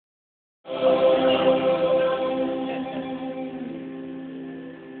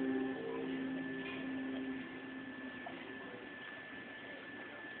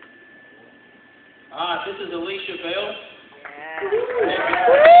This is Alycia Bell.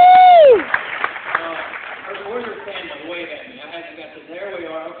 Where's her family? Wave at me. I haven't got to. There we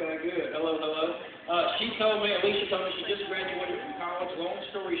are. Okay, good. Hello, hello. Alycia told me she just graduated from college. Long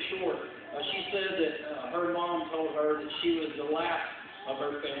story short, she said that her mom told her that she was the last of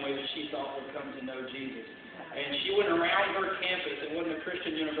her family that she thought would come to know Jesus. And she went around her campus, it wasn't a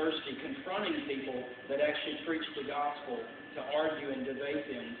Christian university, confronting people that actually preached the gospel to argue and debate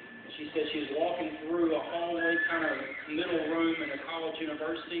them. And she said she was walking through a hallway, kind of middle room in a college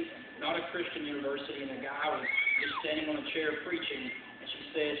university, not a Christian university, and a guy was just standing on a chair preaching. And she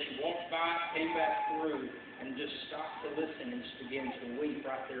said she walked by, came back through, and just stopped to listen and just began to weep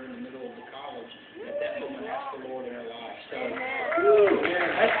right there in the middle of the college. And at that moment, asked the Lord in her life. So,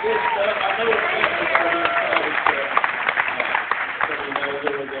 yeah, that's good stuff. I know it's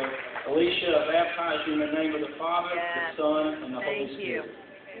Alycia, I baptize you in the name of the Father, the Son, and the Holy Spirit.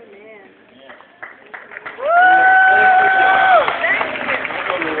 Amen. Yeah.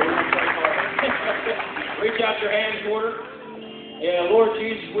 Reach out your hands toward her. Yeah, Lord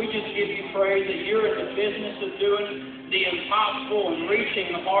Jesus, we just give you praise that you're in the business of doing the impossible and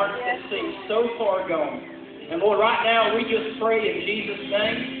reaching the hearts that seem so far gone. And Lord, right now we just pray in Jesus'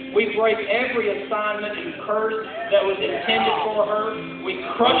 name. We break every assignment and curse that was intended for her. We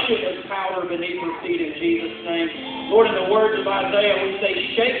crush it as power beneath her feet in Jesus' name. Lord, in the words of Isaiah, we say,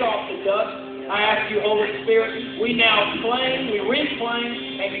 shake off the dust. I ask you, Holy Spirit, we reclaim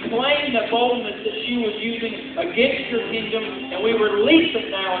and claim the boldness that she was using against your kingdom, and we release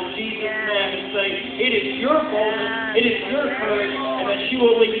it now in Jesus' name and say, it is your boldness, it is your courage, and that she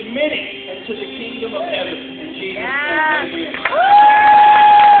will lead many into the kingdom of heaven. In Jesus' name, amen.